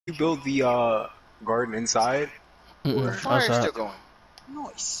build the garden inside The or fire's Outside. still going.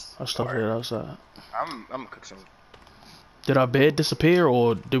 Nice. I stuck it outside. I'm gonna cook some. Did our bed disappear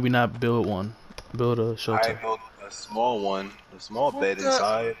or did we not build one? Build a I shelter. built a small one, a small What bed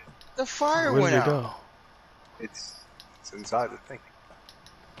inside. the fire Where went did it out. go? It's inside the thing.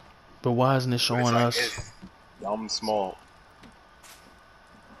 But why isn't it But it's showing like us? it's dumb small.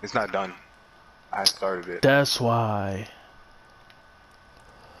 It's not done. I started it. That's why.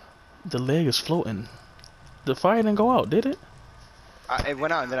 The leg is floating. The fire didn't go out, did it? It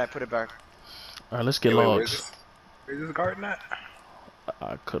went out and then I put it back. Alright, let's get Wait, logs. where's this garden at?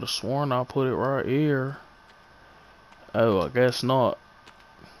 I could have sworn I put it right here. Oh, I guess not.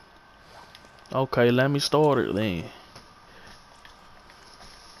 Okay, let me start it then.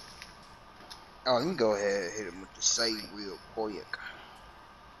 Oh, let me go ahead and hit him with the save real quick.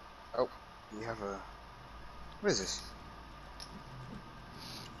 Oh, we have a. What is this?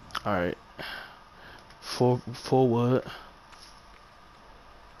 Alright. For wood.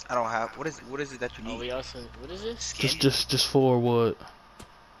 I don't have. What is it that you Oh, need? we also. What is this? Skin? Just 4 wood.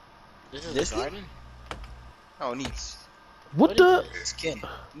 This is This the thing? garden? Oh, it needs What What the? is this? skin.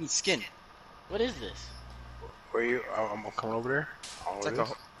 It needs skin. What is this? Where you? I'm coming over there. Oh, It's like it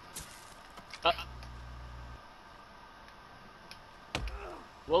is?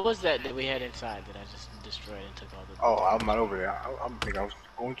 What was that we had inside that I just destroyed and took all the... Oh, I'm not over there. I'm thinking I was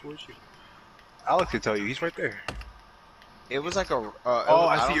going towards you. Alex could tell you. He's right there. It was like a. Oh,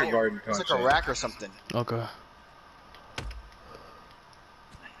 I see don't your know. garden. It was like a rack or something. Okay.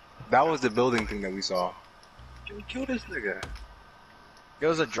 That was the building thing that we saw. Can we kill this nigga? It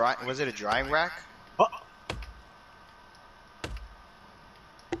was a dry. Was it a drying rack? Oh.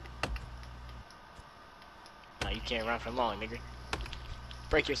 No, you can't run for long, nigga.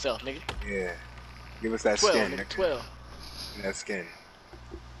 Break yourself, nigga. Yeah. Give us that 12, skin, nigga, nigga. 12. That skin.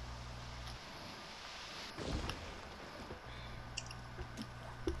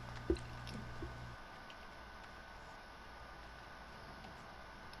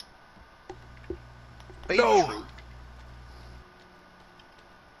 No! Beetroot.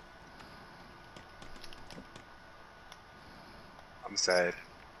 I'm sad.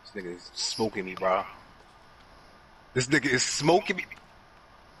 This nigga is smoking me, bro. This nigga is smoking me.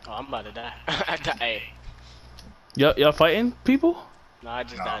 Oh, I'm about to die. I died. Hey. Y'all fighting people? No, I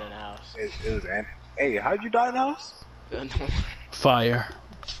just No. died in the house. It was Hey, how'd you die in the house? Fire.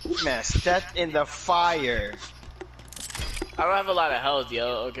 Man, stepped in the fire. I don't have a lot of health, yo,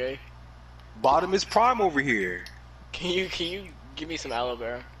 okay? Bottom is prime over here. Can you give me some aloe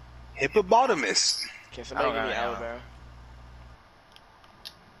vera? Hippopotamus. Can somebody I don't give me got aloe aloe. vera?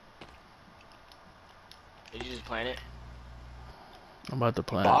 Did you just plant it? I'm about to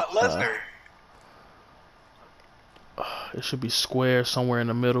plant. Bot Lesnar. It should be square somewhere in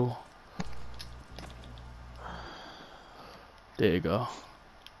the middle. There you go.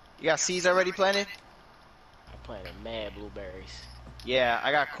 You got seeds already planted? I planted mad blueberries. Yeah,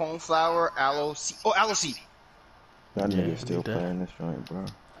 I got cornflower, aloe seed. Oh, aloe seed. That Yeah, nigga still need that. playing this joint, bro.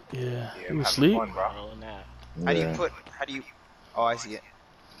 Yeah. Yeah, You I'm having asleep? fun, bro. Oh, nah. How do you Yeah. put? How do you? Oh, I see it.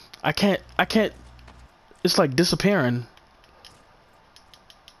 I can't. It's like disappearing.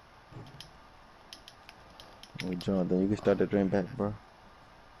 Hey, Jonathan, you can start the drink back, bro.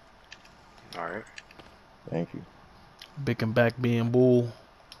 Alright. Thank you. Big and back being bull.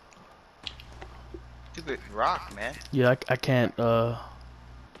 Stupid rock, man. Yeah, I can't.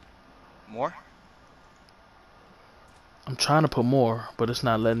 More? I'm trying to put more, but it's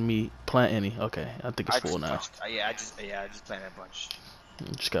not letting me plant any. Okay, I think it's full now. Yeah, I just planted a bunch.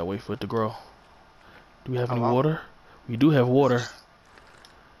 Just gotta wait for it to grow. Do we have any Hello? water? We do have water.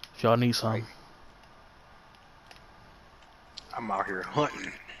 If y'all need some. Right. I'm out here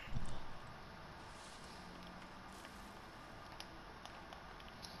hunting.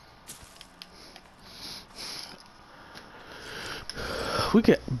 We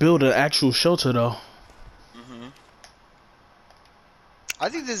could build an actual shelter though. I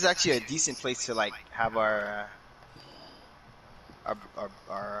think this is actually a decent place to like have our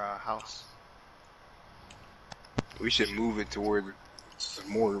house. We should move it toward some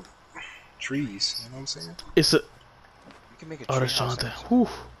more trees. You know what I'm saying? It's a. We can make a Oh, tree that's house. Jonathan. actually. Whew.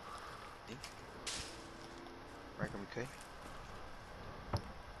 Reckon we could.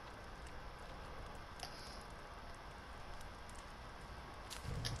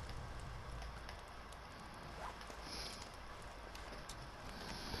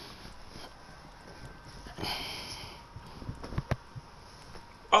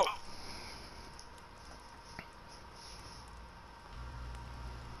 Oh!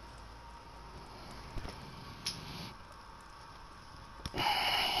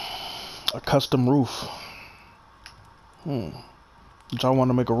 A custom roof. Y'all want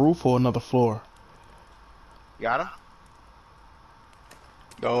to make a roof or another floor? You got him?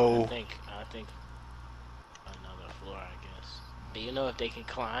 No. I think another floor, I guess. Do you know if they can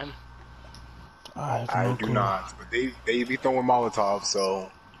climb? I have I no do clue. not. But they be throwing Molotovs, so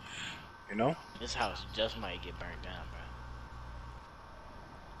you know. This house just might get burnt down, bro.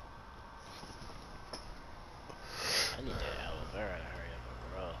 I need that aloe vera to hurry up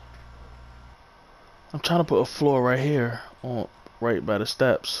and grow. I'm trying to put a floor right here, on right by the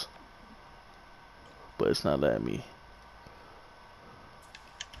steps, but it's not letting me.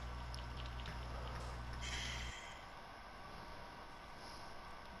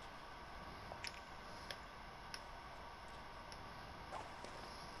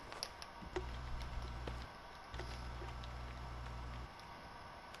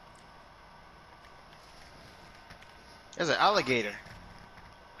 There's an alligator.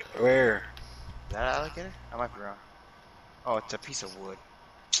 Where? Is that an alligator? I might be wrong. Oh, it's a piece of wood.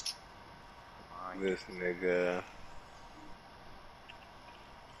 This nigga.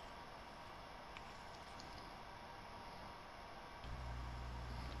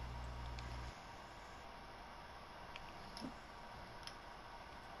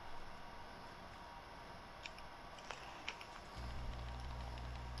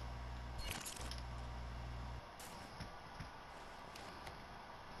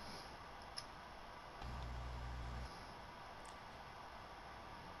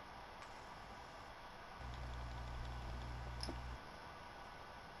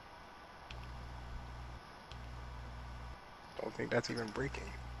 Don't think that's even breaking.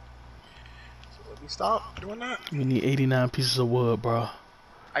 So let me stop doing that. We need 89 pieces of wood, bro.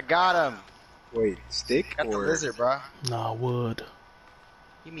 I got him. Wait, stick Got the or lizard, bro. Nah, wood.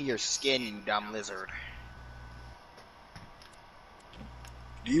 Give me your skin, you dumb lizard.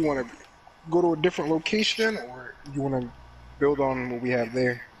 do you want to go to a different location or you want to build on what we have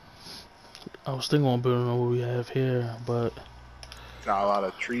there? I was thinking on building on what we have here, but Not a lot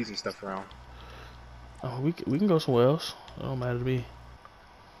of trees and stuff around. we can go somewhere else. It don't matter to me.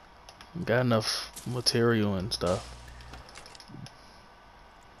 Got enough material and stuff.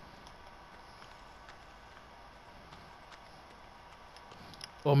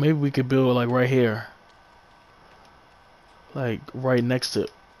 Or maybe we could build like right here. Like right next to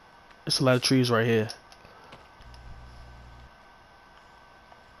it. It's a lot of trees right here.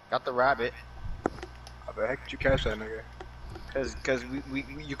 Got the rabbit. How the heck did you catch that nigga? Cause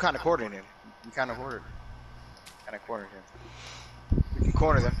you kind of cornered him. You kind of cornered him. We can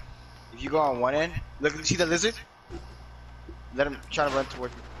corner them. If you go on one end, look, see the lizard? Let him try to run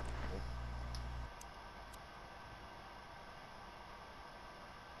towards me.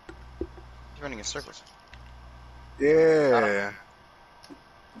 He's running in circles. Yeah.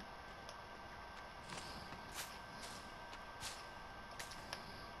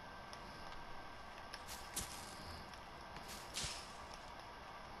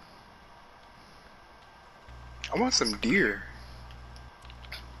 I want some deer.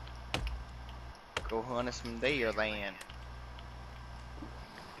 Go hunt some deer, land.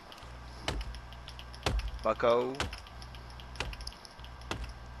 Bucko.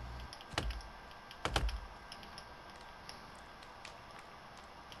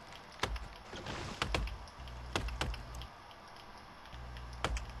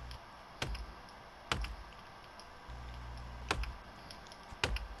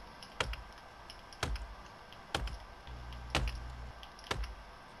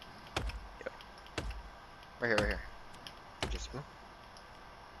 Right here. Just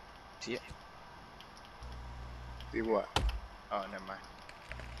see it? See what? Oh, never mind.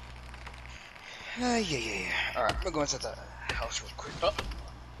 Yeah. Alright, I'm gonna go inside the house real quick. Oh.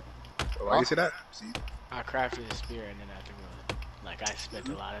 Oh, why you see that? See? I crafted a spear and then I threw it. Like, I spent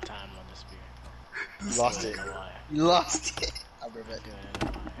a lot of time on the spear. You lost Doing it. a wire. You lost it. I'll be right back. Doing it in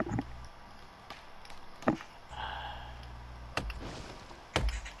a wire.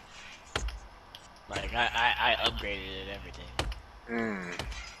 Like, I upgraded it, everything.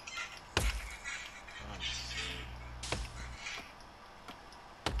 Let's see.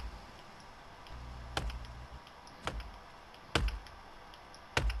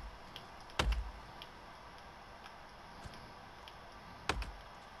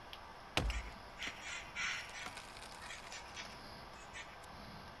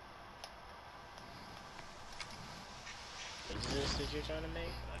 What is this that you're trying to make?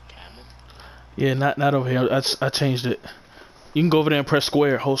 A cabin? Yeah, not over here. I changed it. You can go over there and press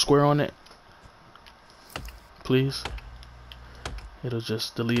square. Hold square on it. Please. It'll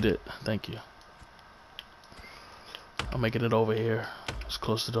just delete it. Thank you. I'm making it over here. It's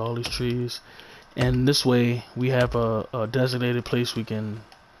close to all these trees. And this way, we have a designated place we can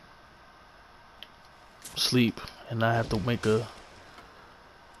sleep and not have to make a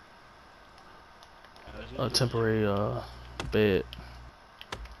temporary bed.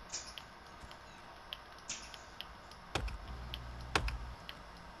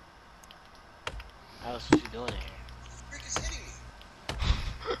 How else was you doing in here? Frick is hitting me.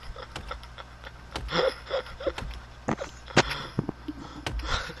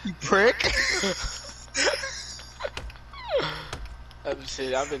 You prick.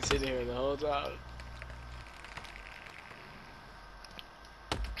 I've been sitting here the whole time.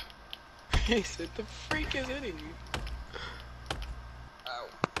 He said the freak is hitting me. Ow.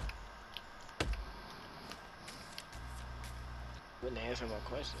 Wouldn't answer my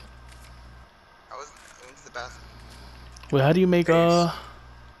question. I went to the bathroom. Wait, how do you make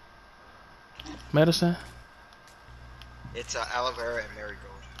medicine? It's aloe vera and marigold.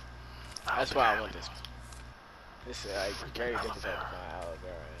 That's why I want this. This is like very difficult to find aloe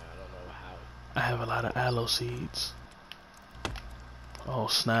vera. I don't know how. I have a lot of aloe seeds. Oh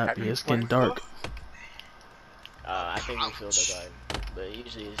snap! Have Yeah, you it's getting planted dark. I think we filled the garden, but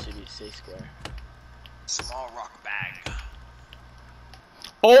usually it should be 6 square. Small rock bag.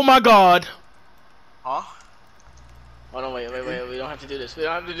 Oh my God! Huh? Oh no, wait, we don't have to do this. We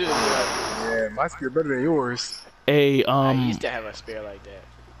don't have to do this. Yeah, my spear better than yours. A I used to have a spear like that.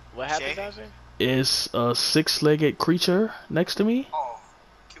 What happened, Shay? Dawson? is a 6-legged creature next to me. Oh,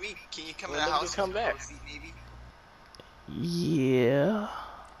 can you come in Well, the let me house? come back. Maybe? Yeah.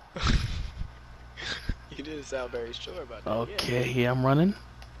 You didn't sound very sure about that. Okay, here I'm running.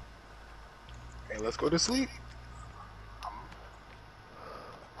 Hey, let's go to sleep.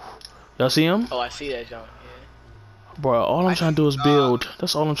 Y'all see him? Oh, I see that, John. Yeah. Bro, all I'm trying to do is build.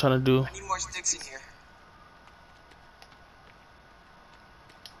 That's all I'm trying to do. I need more sticks in here.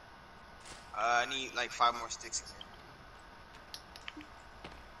 I need like 5 more sticks in here.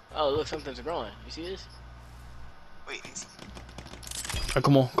 Oh, look, something's growing. You see this? Wait.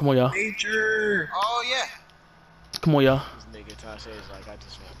 Come on, y'all. Nature. Oh yeah. Come on, y'all. This nigga Tasha is like, I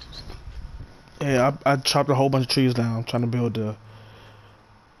just want to sleep. Yeah, I chopped a whole bunch of trees down. I'm trying to build the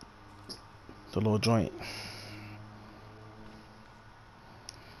little joint.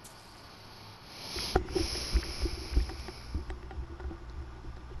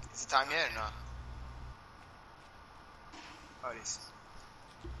 Is it time yet or not? Oh, it is.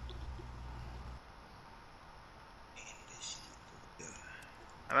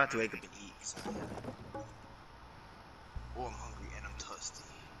 I'm about to wake up and eat. So. Oh, I'm hungry and I'm thirsty.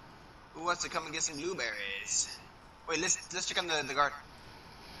 Who wants to come and get some blueberries? Wait, let's check on the garden.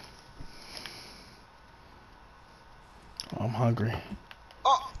 I'm hungry.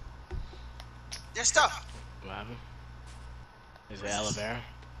 Oh, there's stuff. What happened? Is it aloe vera?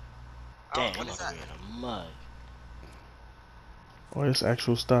 Damn, I'm gonna be in a mug. Oh, it's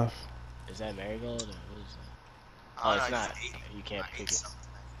actual stuff. Is that marigold or what is that? I Oh, don't it's know, I not. just ate- You can't I ate pick it. something.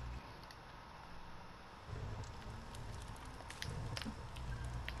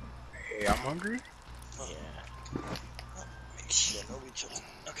 Hey, I'm hungry. Yeah. Make sure no each other.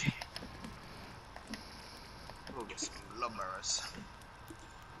 Okay. We'll get some blueberries.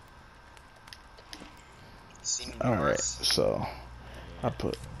 See me All right, blueberries? so I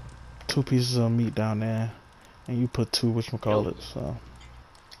put 2 pieces of meat down there, and you put 2 whatchamacallits. So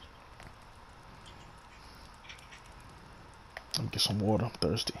let me get some water. I'm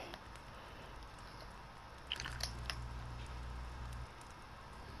thirsty.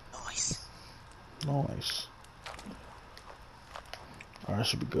 Nice. Nice. Alright,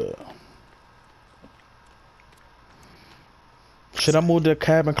 should be good. Should I move the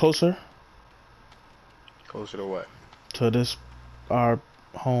cabin closer Closer to what? to this, our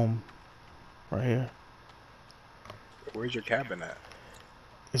home, right here? Where's your cabin at?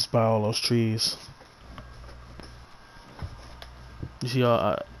 It's by all those trees. You see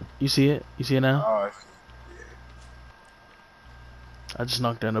all? You see it? You see it now? Oh, it's- I just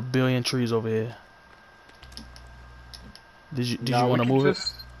knocked down 1 billion trees over here. Did you nah, we want to can move it?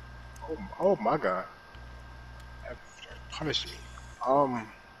 just- Oh my God. That punished me.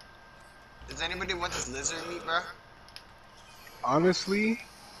 Does anybody want this lizard meat, bro? Honestly,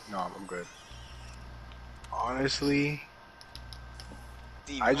 no, I'm good. Honestly,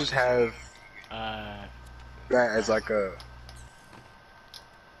 Steve, I just have Uh, that as like a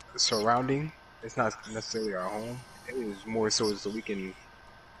surrounding. It's not necessarily our home. It was more so we can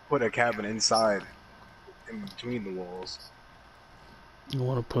put a cabin inside, in between the walls. You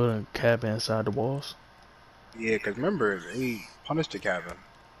want to put a cabin inside the walls? Yeah, because remember, they punished the cabin.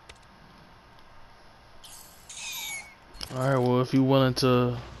 Alright, well, if you willing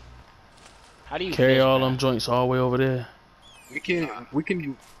to How do you carry fish, all man? them joints all the way over there. We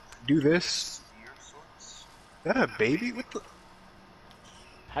can do this. Is that a baby? What the?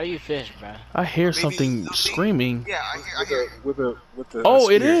 How do you fish, bro? I hear something screaming. Yeah, I hear. With a Oh,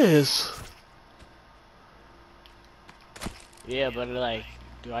 it spear. is. Yeah, but like,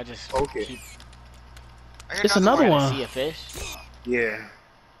 do I just Okay. keep I hear It's another another one. one. see a fish? Yeah.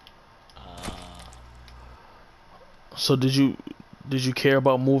 So did you care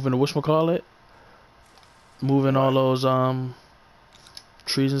about moving the whatchamacallit? Moving all What? those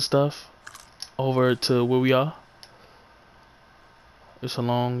trees and stuff over to where we are? It's a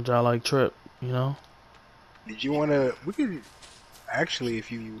long jolly trip, you know? Did you wanna? We could actually,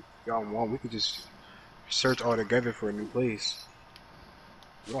 if y'all want, we could just search all together for a new place.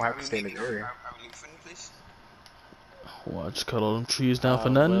 We don't have to stay in this area. Are we leaving for a new place? Well, I just cut all them trees down for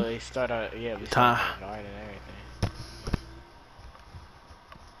nothing. Well, we start we Time. start the garden and everything.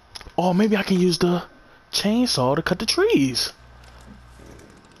 Oh, maybe I can use the chainsaw to cut the trees.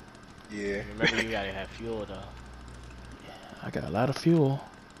 Yeah. Remember, you gotta have fuel though. I got a lot of fuel.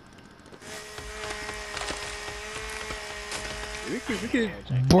 We could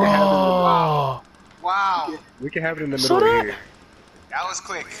Bro, Wow, we can have it in the So middle that- here. that was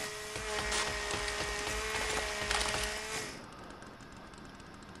quick.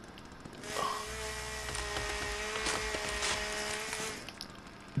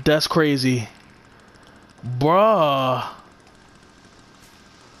 that's crazy. Bruh.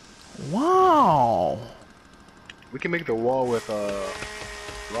 Wow. We can make the wall with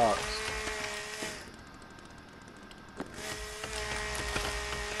rocks.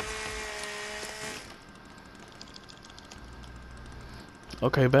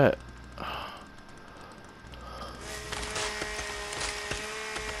 Okay, bet.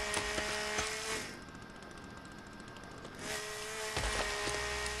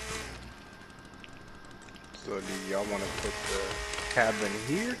 So do y'all want to put the cabin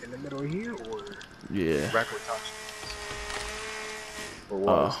here in the middle here, or Yeah. rack with tops? Or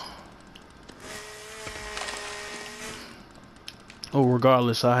walls? Oh,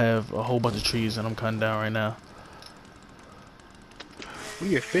 regardless, I have a whole bunch of trees that I'm cutting down right now.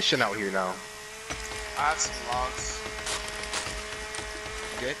 We are fishing out here now. I have some logs.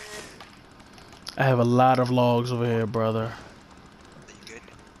 You good? I have a lot of logs over here, brother. Are you good?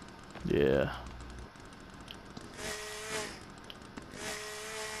 Yeah.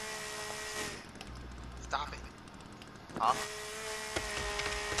 Stop it. Huh?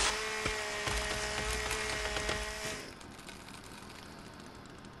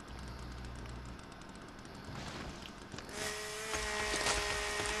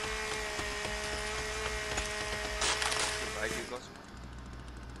 Are you go somewhere?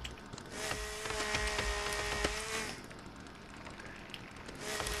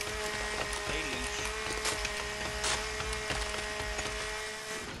 Hey, leash.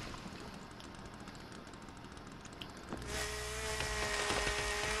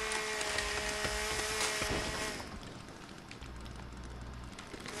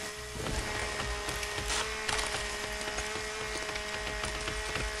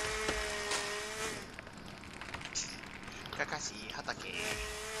 Kakashi Hatake.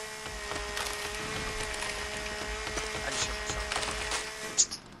 I just shot myself.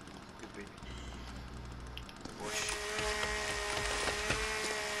 Stupid. The bush.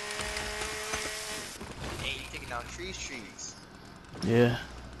 Hey, you taking down trees. Yeah.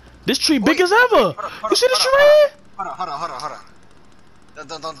 This tree big Wait, as ever. You see this tree? Hold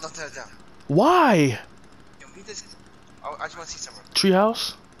on. Don't tear it down. Why? Yo, meet this. Oh, I just want to see somewhere.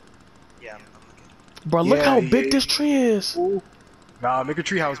 Treehouse? Yeah, I'm looking. Bro, look Yeah, how yeah, big yeah. this tree is. Ooh. Nah, make a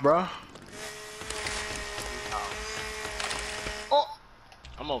treehouse, bro. Oh!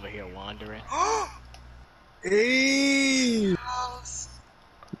 I'm over here wandering. Hey. House!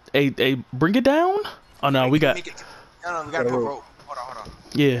 Hey, bring it down. Oh no, we got. Make it. No, we gotta put rope. Hold on.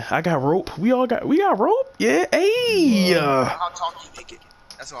 Yeah, I got rope. We got rope. Yeah. Hey. How tall can you make it?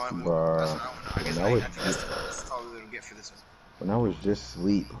 That's what I want. Bruh. That's what I want. I guess When I was- I think that's all we're gonna get for this one. When I was just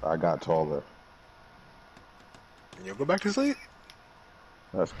asleep, I got taller. You go back to sleep.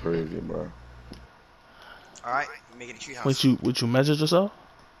 That's crazy, bro. Alright, we making a treehouse. Would you measure yourself?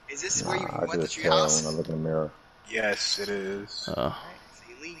 Is this where you Nah, I want the just tell treehouse? when I look in the mirror. Yes, it is. Say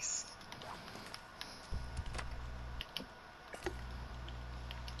lease.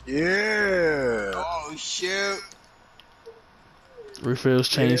 Yeah. Oh shoot! Refills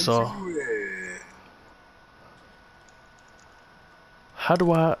chainsaw. Into it. How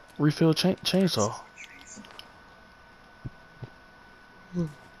do I refill chainsaw?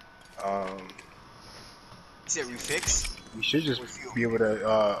 Um, You said refix? You should just be able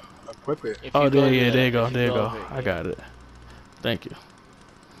to equip it. If Oh, you go there, yeah, to there you go, if there you go. over it, I yeah. got it. Thank you.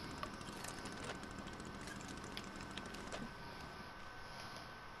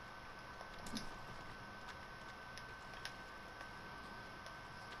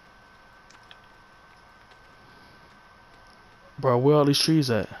 Bro, where all these trees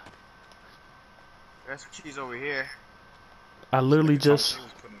at? There's some cheese over here. I literally just... He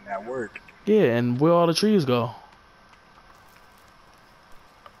was putting in that work. Yeah, and where all the trees go?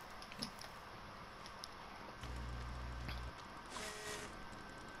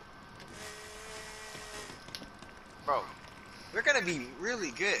 Bro, we're gonna be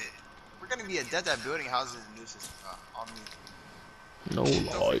really good. We're gonna be adept at building houses in this on me. No,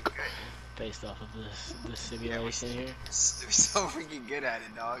 like... Based off of this simulation here. We're so freaking good at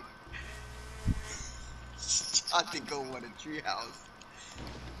it, dog. I think go want a treehouse.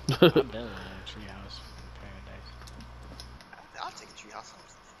 I'm done with a treehouse paradise. I'll take a treehouse.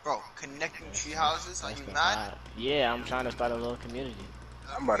 Bro, connecting treehouses, are That's you the mad? vibe. Yeah, I'm trying to start a little community.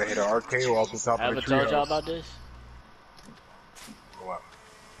 I'm about to hit an arcade off the top I of ever the told treehouse. y'all about this? What?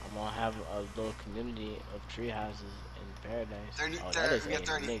 I'm gonna have a little community of tree houses in paradise. 30, Oh, 30, that is we a got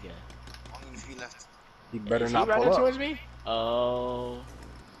 30. nigga. Only 3 left. He better Is not he running pull up. towards me? Oh.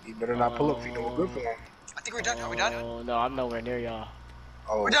 He better not pull up if he know we're good for him. I think we're done. Are we done? Oh, no, I'm nowhere near y'all.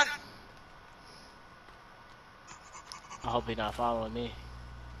 Oh, We're done. I hope he not following me.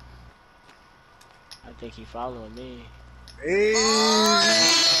 I think he following me. hey.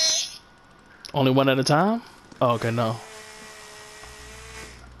 Only one at a time? Oh, okay, no.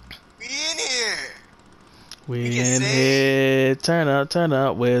 We in here. We can in sing. here. Turn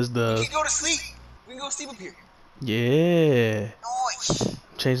up. Where's We the... can go to sleep. We can go sleep up here. Yeah. Nice.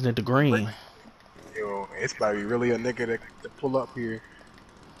 Changing it to green. Yo, it's about to be really a nigga to pull up here.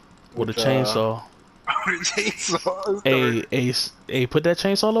 With a chainsaw. With a chainsaw. Hey, put that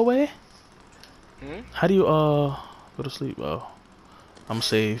chainsaw away? Hmm? How do you, go to sleep? Oh. I'm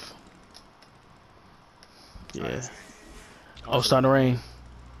safe. Yeah. Oh, it's starting to rain.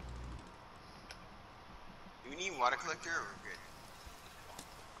 Do we need water collector or we're good?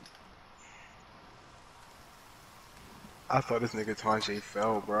 I thought this nigga Tanjay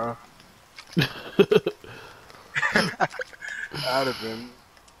fell, bro. That'd have been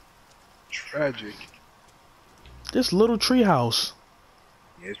tragic. This little tree house.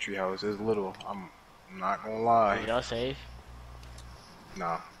 Yeah, his treehouse is little. I'm not gonna lie. Y'all safe?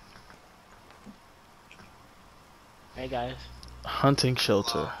 Nah. Hey guys. Hunting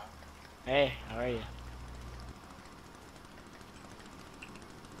shelter. Hey, how are you?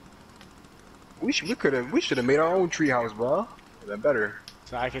 We should have made our own treehouse, bro. That better.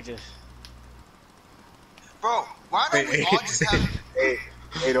 So I could just. Bro, why don't we all just have...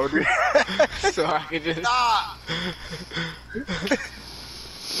 Hey, don't do that. So I could just. Stop!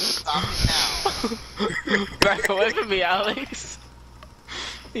 Stop it now. Back away from me, Alex.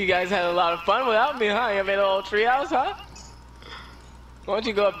 You guys had a lot of fun without me, huh? You made a little treehouse, huh? Why don't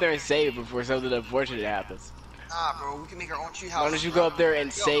you go up there and save before something unfortunate happens? Nah, bro, we can make our own treehouse. Why don't you go up there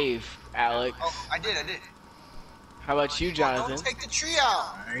and save, Alex? Oh, I did. How about you, Bro, Jonathan? don't take the tree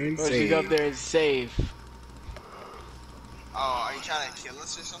out. I ain't Why don't you go up saying. there and save? Oh, are you trying to kill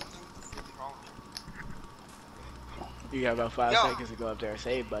us or something? What's wrong with you? You got about 5 Yo. seconds to go up there and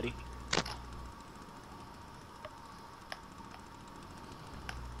save, buddy.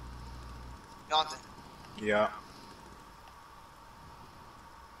 Jonathan, Yeah.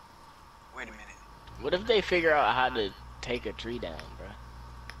 wait a minute. What if they figure out how to take a tree down, bro?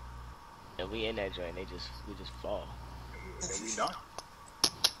 And we in that joint, we just fall. Then we done.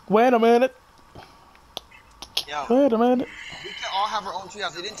 Wait a minute. Yo, Wait a minute. we can all have our own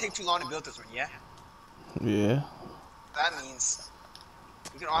treehouse. It didn't take too long to build this one, yeah? Yeah. That means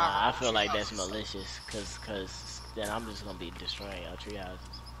we can all have our Nah, I own feel like that's treehouses. malicious, cause then I'm just gonna be destroying your tree houses.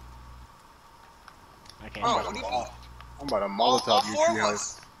 I can't. Bro, I'm what do you about mean? I'm about to All Molotov your 4 of treehouse.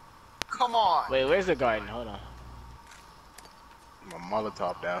 us. Come on. Wait, where's the garden? Hold on. I'm gonna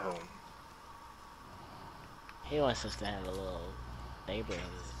Molotov that home. He wants us to have a little neighborhood.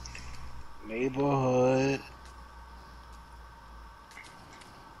 Neighborhood.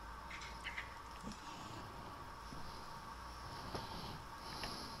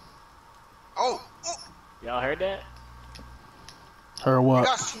 Oh, Y'all heard that? Her it what?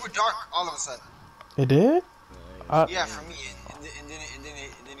 got super dark all of a sudden. It did? Yeah, for me, and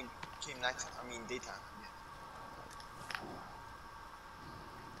then it came nighttime. I mean daytime.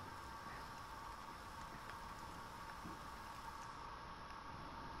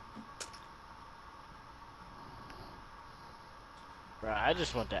 Bro, I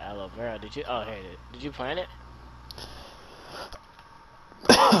just want the aloe vera. Did you? Oh, here it is. Did you plant it?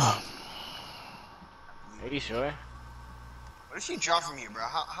 Are you sure? What if she drop from here, bro?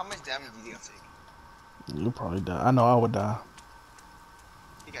 How much damage do you think I'll take? You'll probably die. I know I would die.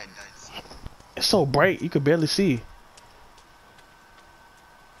 I think I died. It's so bright, you could barely see.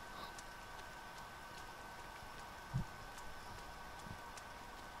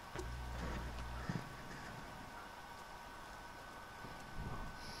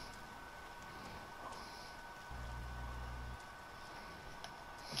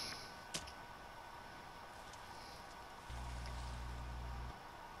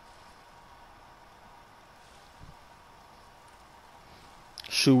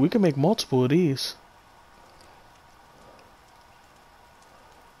 Shoot, we can make multiple of these.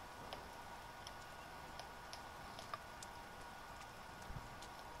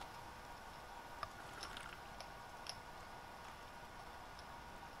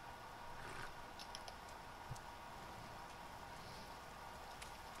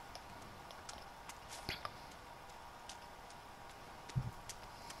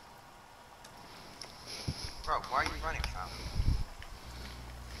 Bro, why are you running, fam?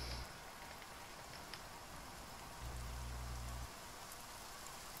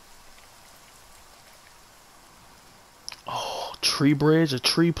 Oh, tree bridge, a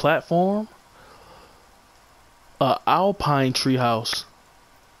tree platform, a alpine tree house.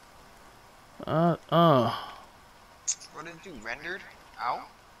 What did it do? Rendered? Out?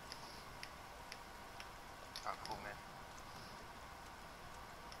 Oh, cool, man.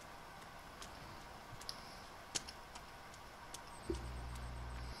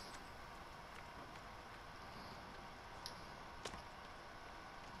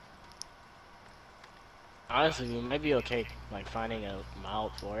 Honestly, we might be okay, like finding a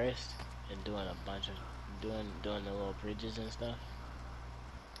mild forest and doing a bunch of doing the little bridges and stuff.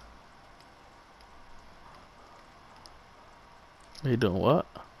 They doing what?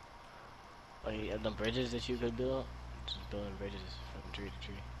 Like the bridges that you could build, just building bridges from tree to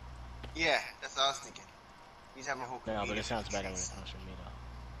tree. Yeah, that's what I was thinking. You just have a whole No, but community it sounds of better when trees. it comes from me though.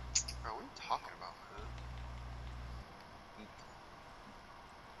 Bro, what are you talking about, cuz?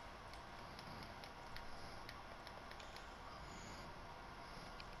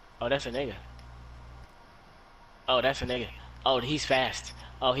 Oh, that's a nigga. Oh, that's a nigga. Oh, he's fast.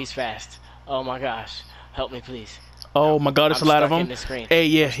 Oh, he's fast. Oh my gosh, help me please. Oh my God, it's I'm a lot of stuck in them. this screen. Hey,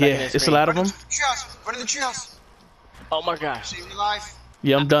 yeah, I'm stuck in yeah, this it's a screen. lot of them. Treehouse! Run in the treehouse! Oh my gosh, Save your life!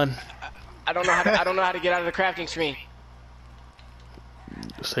 Yeah, I'm done. I don't know how to, I don't know how to get out of the crafting screen.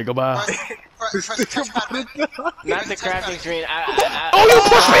 Say goodbye. Press touchpad. Not the crafting screen. Oh, you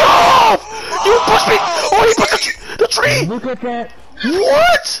pushed me off! You pushed me! Oh, you pushed the tree! Look at that.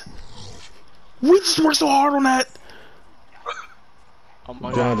 What? We just worked so hard on that. Oh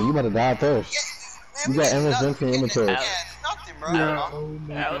my god. Jonathan, you better die first. You got endless nothing. vents in your inventory. Yeah, nothing, bro. Yeah.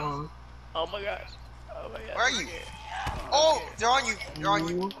 Oh my gosh. Oh my gosh. Where are you? Oh, they're on you. They're on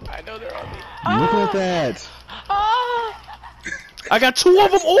you. I know they're on me. Look at that. Ah! I got 2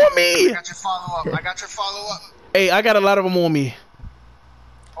 of them on I me. got your follow-up. I got your follow-up. Hey, I got a lot of them on me.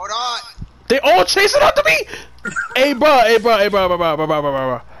 Hold on. They all chasing after me. Hey, bro.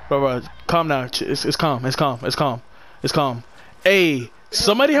 Calm down. It's calm. Hey,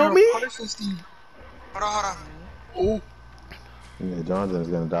 somebody help me. Hold on. Oh, Yeah, Jonathan's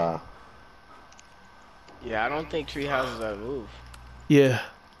gonna die. Yeah, I don't think tree houses are move. Yeah,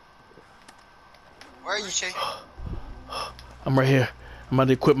 Where are you, Shay? I'm right here. I'm about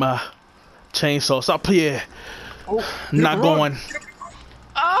to equip my chainsaw. Stop here. Not run. going.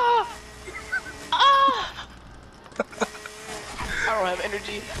 Ah! Ah! I don't have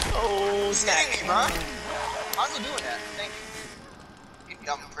energy. Oh, snap. Thank you, bro. How's he doing that? Thank you. You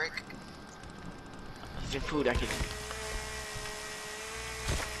dumb prick. Is there food I can...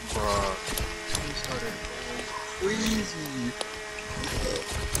 bruh. He started going crazy.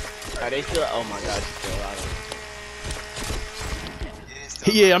 Are they still... Oh my god, there's still a lot of them.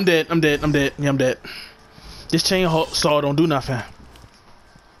 Yeah, I'm dead. Yeah, I'm dead. This chainsaw don't do nothing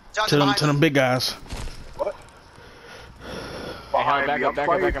to them big guys. What? Hey, hell, back me, up. I'm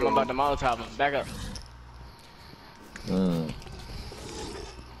fighting about to Molotov him. Back up.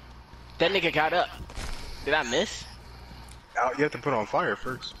 That nigga got up. Did I miss? You have to put on fire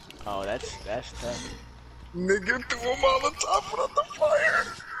first. Oh, that's tough. Nigga threw him on the top of the fire.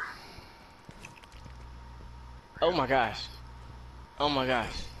 Oh my gosh. Oh my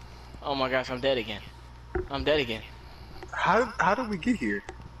gosh. Oh my gosh, I'm dead again. How did we get here?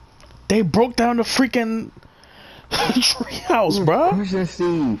 They broke down the freaking treehouse, bro. Who's that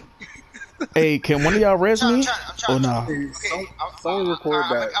Steve? Hey, can one of y'all res me? I'm trying. Oh no. Hey, someone record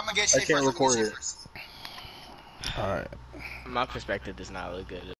that. I'm gonna get Shay I can't first. record it. All right. My perspective does not look good.